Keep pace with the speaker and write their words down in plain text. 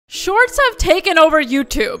Shorts have taken over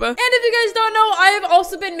YouTube. And if you guys don't know, I have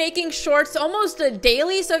also been making shorts almost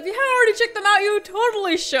daily. So if you haven't already checked them out, you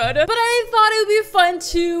totally should. But I thought it would be fun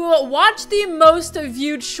to watch the most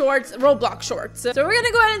viewed shorts, Roblox shorts. So we're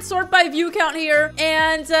gonna go ahead and sort by view count here.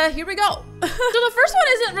 And here we go. So the first one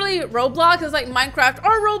isn't really Roblox. It's like Minecraft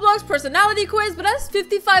or Roblox personality quiz, but that's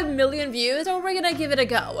 55 million views. So we're gonna give it a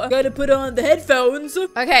go. Gotta put on the headphones.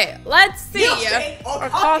 Okay, let's see. Milkshake or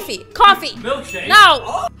coffee. Coffee. Milkshake. No.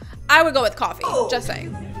 Oh. I would go with coffee, Oh. just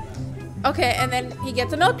saying. Okay, and then he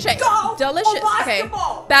gets a milkshake. Golf Delicious. or Okay,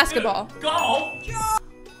 basketball? basketball. Golf.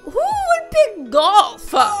 Who would pick golf?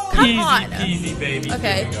 Come Easy on. peasy, baby.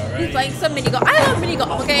 Okay, Here we go, he's playing some mini golf. I love mini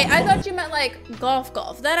golf. Okay, I thought you meant like golf.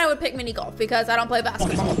 Then I would pick mini golf because I don't play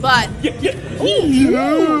basketball. But Cute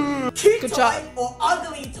Good toy job. or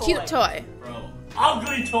ugly toy? cute toy. Bro,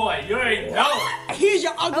 ugly toy. You already know. Here's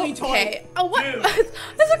your ugly toy. Okay. Oh, what? Dude.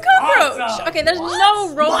 There's a cockroach. Awesome. Okay, there's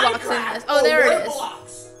no Roblox in this. Oh, there it is.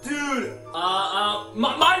 Roblox. Dude.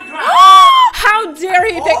 Minecraft. How dare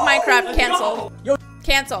he pick Minecraft? let's Cancel. go.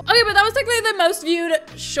 Cancel. Okay, but that was technically the most viewed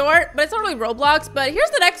short, but it's not really Roblox. But here's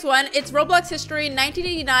the next one. It's Roblox history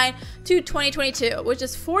 1989 to 2022, which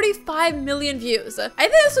is 45 million views. I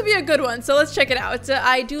think this would be a good one, so let's check it out.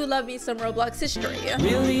 I do love me some Roblox history.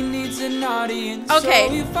 Really needs an audience.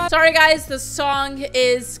 Okay, sorry guys, the song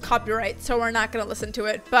is copyright, so we're not gonna listen to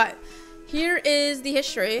it. But here is the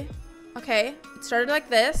history. Okay, it started like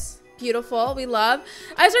this. Beautiful, we love.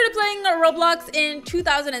 I started playing Roblox in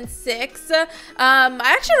 2006. I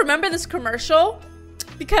actually remember this commercial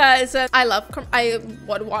because I think I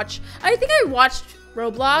watched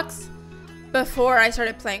Roblox before I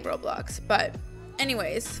started playing Roblox. But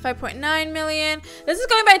anyways, 5.9 million. This is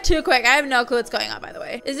going by too quick. I have no clue what's going on, by the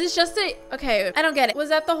way. Is this just a, okay, I don't get it. Was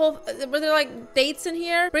that the whole, were there like dates in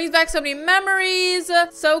here? Brings back so many memories.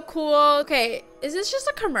 So cool. Okay, is this just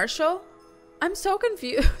a commercial? I'm so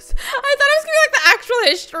confused. I thought it was gonna be like the actual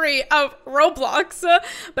history of Roblox,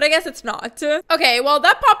 but I guess it's not. Okay, well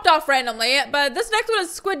that popped off randomly, but this next one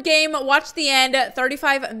is Squid Game. Watch the end,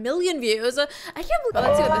 35 million views. I can't believe, well,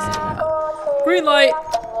 let's see what this is about. Green light.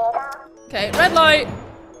 Okay, red light.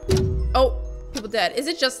 Oh, people dead. Is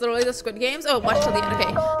it just literally the Squid Games? Oh, watch till the end.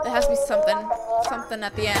 Okay, there has to be something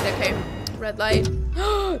at the end. Okay, red light.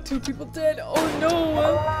 2 people dead. Oh no.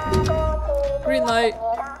 Green light.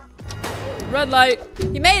 Red light.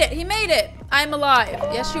 He made it. He made it. I'm alive.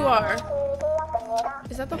 Yes, you are.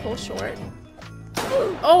 Is that the whole short?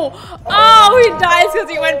 Oh, he dies because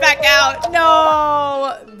he went back out.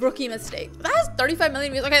 No, rookie mistake. That has 35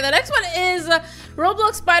 million views. Okay, the next one is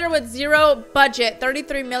Roblox Spider with 0 budget,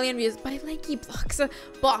 33 million views by Lanky Box. If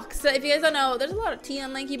you guys don't know, there's a lot of tea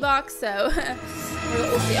on Lanky Box, so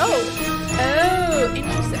we'll see. Oh,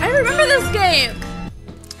 interesting. I remember this game.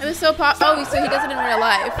 It was so pop. Oh, so he does it in real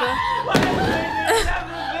life. Video.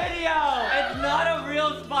 It's not a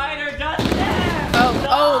real spider, Dustin.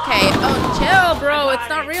 Oh, okay. Oh, chill, bro. It's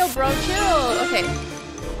not real, bro. Chill. Okay.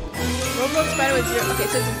 Roblox Spider with 0. Okay,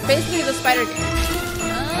 so it's basically the spider game.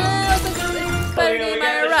 Oh, so it's spider game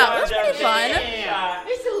IRL. That's pretty fun.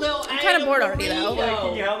 It's a little. I'm kind of bored already, though.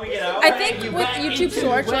 Can you help me get out? I think with YouTube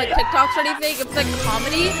Shorts or like TikToks or anything, if it's like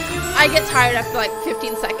comedy, I get tired after like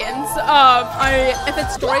 15 seconds. If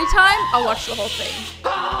it's story time, I'll watch the whole thing.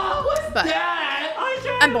 But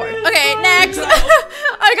I'm bored. Okay, next.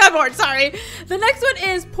 I got bored, sorry. The next one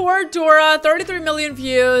is Poor Dora, 33 million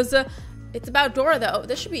views. It's about Dora though.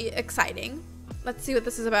 This should be exciting. Let's see what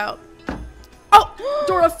this is about. Oh,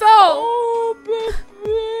 Dora fell.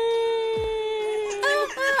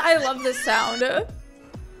 I love this sound.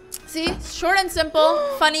 See, short and simple,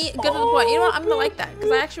 funny, good to the point. You know what? I'm gonna like that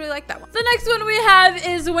because I actually like that one. The next one we have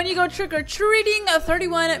is When You Go Trick or Treating,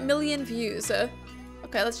 31 million views.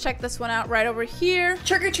 Okay, let's check this one out right over here.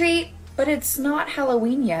 Trick or treat, but it's not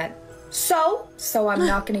Halloween yet. So I'm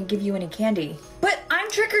not gonna give you any candy. But I'm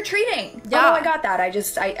trick or treating. Yeah. Oh, I got that.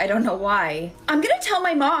 I don't know why. I'm gonna tell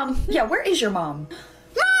my mom. Yeah, where is your mom?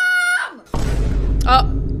 Mom!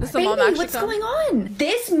 Oh, this is the mom Baby, actually. what's going on?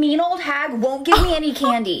 This mean old hag won't give me any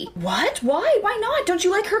candy. What? Why? Why not? Don't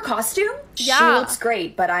you like her costume? Yeah. She looks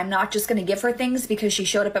great, but I'm not just gonna give her things because she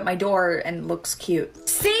showed up at my door and looks cute.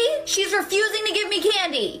 See? She's refusing to give me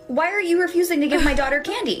candy. Why are you refusing to give my daughter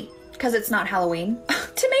candy? Because it's not Halloween.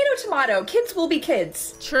 Tomato. Kids will be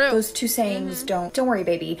kids. True. Those two sayings don't worry,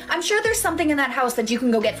 baby. I'm sure there's something in that house that you can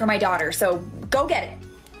go get for my daughter, so go get it.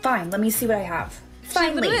 Fine, let me see what I have.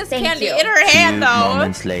 Finally, She has thank candy you. in her hand, though.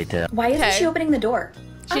 Moments later. Why isn't Okay. she opening the door?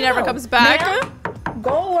 She never comes back. Ma'am?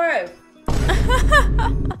 Go away.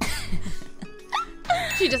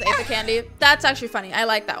 She just ate the candy. That's actually funny. I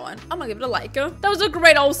like that one. I'm gonna give it a like. That was a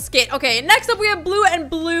great old skit. Okay, next up we have Blue and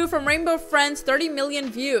Blue from Rainbow Friends, 30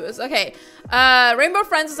 million views. Okay, Rainbow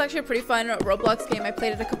Friends is actually a pretty fun Roblox game. I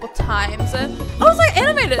played it a couple times. Oh, it's like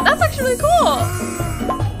animated. That's actually really cool.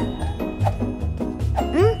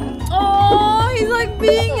 Oh, he's like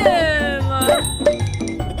being him.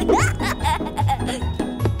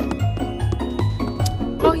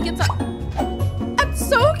 Oh, he gets up. That's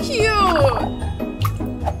so cute.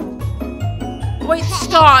 Wait,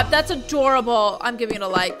 stop. That's adorable. I'm giving it a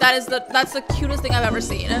like. That's the cutest thing I've ever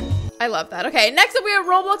seen. I love that. Okay, next up we have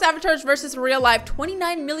Roblox avatars versus real life.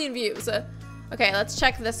 29 million views. Okay, let's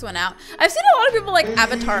check this one out. I've seen a lot of people like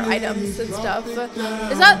avatar items and stuff. Is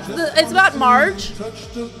that it's about Marge?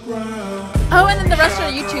 Oh, and then the rest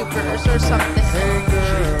are YouTubers or something.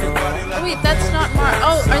 Oh, wait, that's not Marge.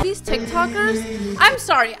 Oh, are these TikTokers? I'm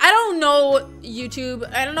sorry. I don't know YouTube.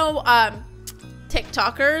 I don't know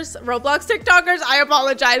TikTokers, Roblox TikTokers. I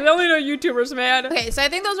apologize. I only know YouTubers, man. Okay, so I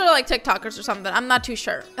think those are like TikTokers or something. I'm not too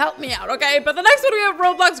sure. Help me out, okay? But the next one we have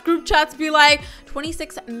Roblox group chats be like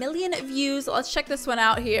 26 million views. Let's check this one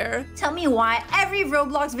out here. Tell me why every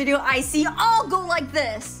Roblox video I see all go like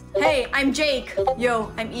this. Hey, I'm Jake.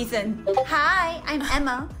 Yo, I'm Ethan. Hi, I'm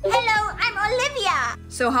Emma. Hello, I'm Olivia.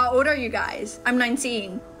 So how old are you guys? I'm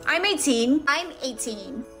 19. I'm 18. I'm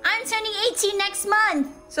 18. I'm turning 18 next month.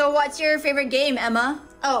 So what's your favorite game, Emma?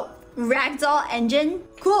 Oh, Ragdoll Engine?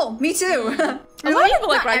 Cool, me too. A lot of people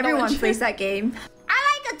like Ragdoll Everyone Engine. plays that game.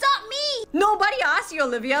 I like Adopt Me. Nobody asked you,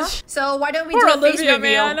 Olivia. So why don't we Poor do a face Olivia,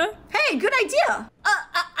 reveal? man. Hey, good idea.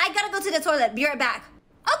 I gotta go to the toilet. Be right back.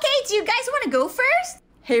 Okay, do you guys want to go first?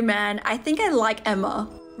 Hey man, I think I like Emma.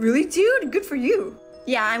 Really, dude? Good for you.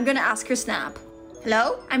 Yeah, I'm gonna ask her Snap.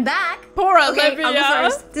 Hello? I'm back. Poor Okay, Olivia. I'll go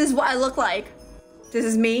first. This is what I look like. This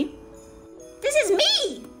is me. This is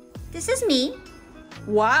me. This is me.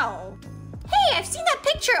 Wow. Hey, I've seen that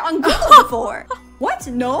picture on Google before. What?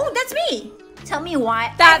 No, that's me. Tell me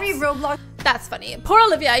why every Roblox... That's funny. Poor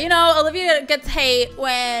Olivia. You know, Olivia gets hate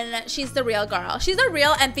when she's the real girl. She's the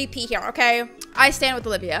real MVP here, okay? I stand with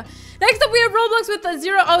Olivia. Next up, we have Roblox with a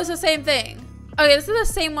 0. Oh, it's the same thing. Okay, this is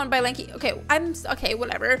the same one by Lanky. Okay, okay,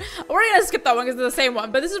 whatever. We're gonna skip that one because it's the same one.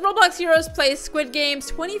 But this is Roblox Heroes Play Squid Games,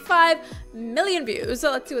 25 million views.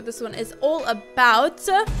 So let's see what this one is all about.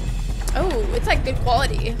 Oh, it's like good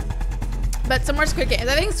quality. But some more Squid Games.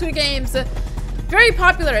 I think Squid Games very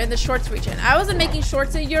popular in the shorts region. I wasn't making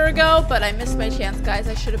shorts a year ago, but I missed my chance, guys.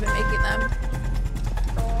 I should have been making them.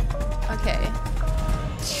 Okay.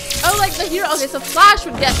 Oh, like the hero. Okay, so Flash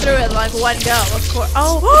would get through it in like one go, of course.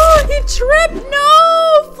 Oh, he tripped.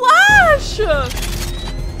 No, Flash.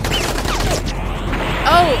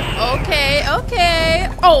 Oh, okay, okay.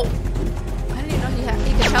 Oh, I didn't even know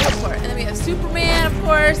he could teleport. And then we have Superman, of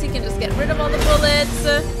course. He can just get rid of all the bullets.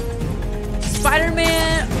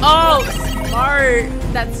 Spider-Man. Oh, smart.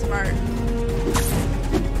 That's smart.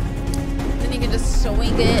 Then you can just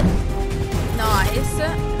swing it. Nice.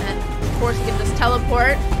 And of course, you can just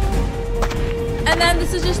teleport. And then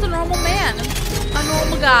this is just a normal man. A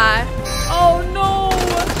normal guy. Oh, no.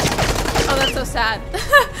 Oh, that's so sad.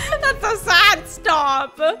 That's so sad.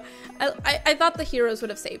 Stop. I thought the heroes would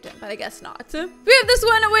have saved him, but I guess not. We have this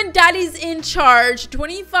one when Daddy's in charge.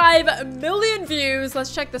 25 million views.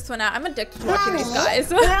 Let's check this one out. I'm addicted to watching these guys.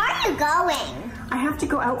 Where are you going? I have to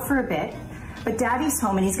go out for a bit, but Daddy's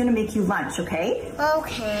home and he's gonna make you lunch, okay?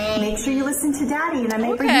 Okay. Make sure you listen to Daddy and I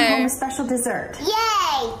may bring you home a special dessert.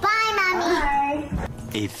 Yay! Bye, Mommy! Bye!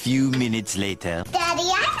 A few minutes later. Daddy,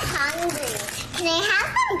 I'm hungry. Can I have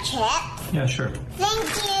some chips? Yeah, sure.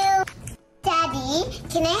 Thank you. Daddy,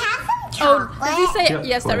 can I have some Oh, chocolate? did he say Yep,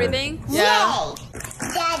 yes to go ahead. everything? Yay!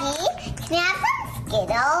 Daddy, can I have some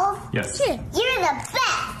Skittles? Yes. Yeah. You're the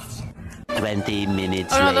best! 20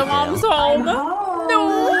 minutes Oh no, later. the mom's home. Oh, No.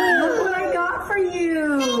 look what I got for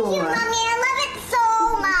you! Thank you, Mommy. I love it so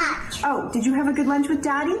much! Oh, did you have a good lunch with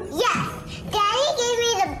Daddy? Yes! Daddy gave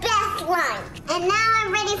me the best lunch! And now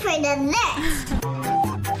I'm ready for the next!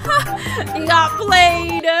 He got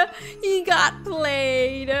played. He got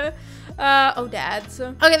played. Oh, dads.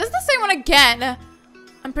 Okay, this is the same one again.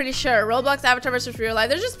 I'm pretty sure. Roblox avatar versus real life.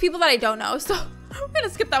 There's just people that I don't know, so I'm gonna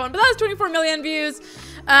skip that one. But that has 24 million views.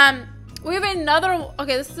 We have another.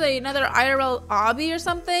 Okay, this is another IRL obby or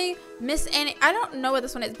something. Miss Annie. I don't know what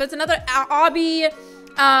this one is, but it's another obby.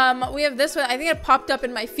 We have this one. I think it popped up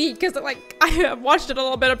in my feed because like I have watched it a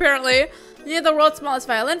little bit apparently. You have the world's smallest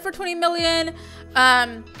violin for 20 million.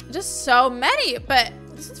 Just so many, but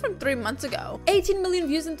This is from 3 months ago. 18 million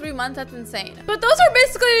views in 3 months. That's insane. But those are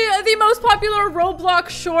basically the most popular Roblox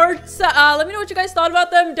shorts. Let me know what you guys thought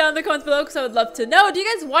about them down in the comments below because I would love to know. Do you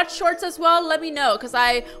guys watch shorts as well? Let me know because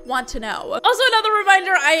I want to know. Also, another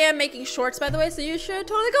reminder, I am making shorts, by the way, so you should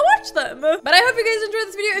totally go watch them. But I hope you guys enjoyed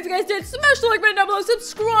this video. If you guys did, smash the like button down below,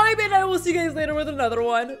 subscribe, and I will see you guys later with another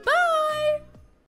one. Bye!